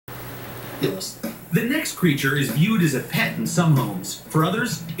ridiculous. The next creature is viewed as a pet in some homes. For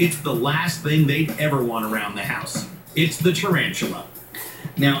others, it's the last thing they'd ever want around the house. It's the tarantula.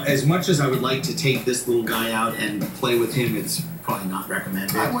 Now, as much as I would like to take this little guy out and play with him, it's probably not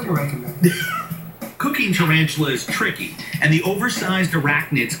recommended. I wouldn't recommend it. Cooking tarantula is tricky, and the oversized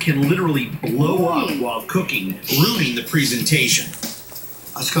arachnids can literally blow up while cooking, ruining the presentation.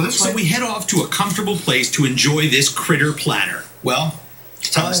 Let's go this way. So we head off to a comfortable place to enjoy this critter platter. Well,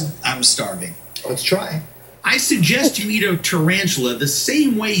 I'm starving. Let's try. I suggest you eat a tarantula the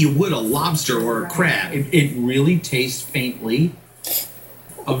same way you would a lobster or a crab. It really tastes faintly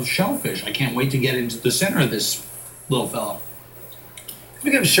of shellfish. I can't wait to get into the center of this little fellow. We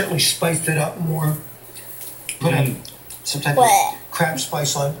could have certainly spiced it up more. Put in some type of crab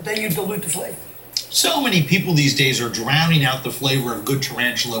spice on it, but then you dilute the flavor. So many people these days are drowning out the flavor of good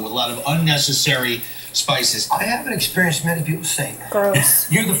tarantula with a lot of unnecessary spices. I haven't experienced many people saying that.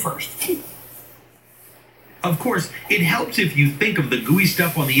 Gross. You're the first. Of course, it helps if you think of the gooey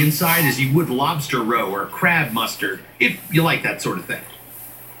stuff on the inside as you would lobster roe or crab mustard, if you like that sort of thing.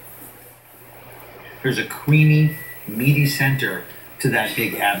 There's a creamy, meaty center to that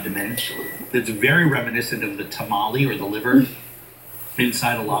big abdomen that's very reminiscent of the tamale or the liver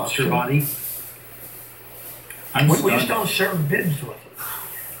inside a lobster body. We just don't serve bibs with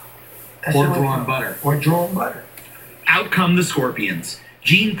it. Or drawn butter. Or drawn butter. Out come the scorpions.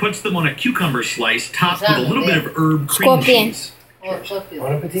 Gene puts them on a cucumber slice topped with a little bit of herb cream Scorpion. cheese.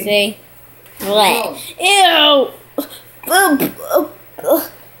 Bon appetit. See? What? Ew!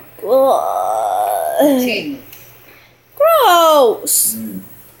 Gross!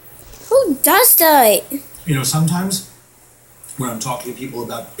 Who does that? You know, sometimes when I'm talking to people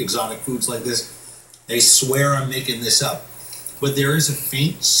about exotic foods like this, they swear I'm making this up. But there is a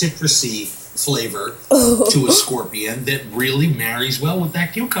faint citrusy flavor to a scorpion that really marries well with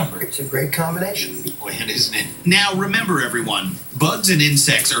that cucumber. It's a great combination. Bland, isn't it? Now, remember, everyone, bugs and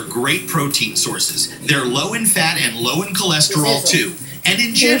insects are great protein sources. They're low in fat and low in cholesterol, too. And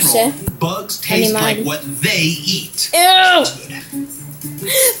in general, bugs taste like what they eat. Ew!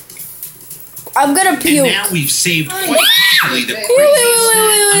 I'm gonna puke. And now we've saved quite possibly the craziest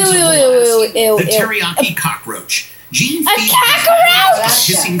snack the teriyaki cockroach. Gene feeds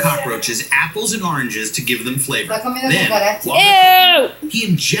hissing cockroaches apples and oranges to give them flavor. Then, while he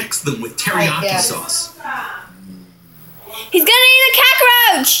injects them with teriyaki sauce. He's gonna eat a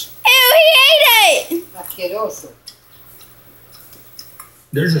cockroach! Ew, he ate it!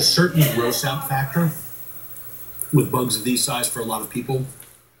 There's a certain gross out factor with bugs of these size for a lot of people,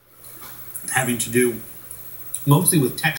 having to do mostly with texture.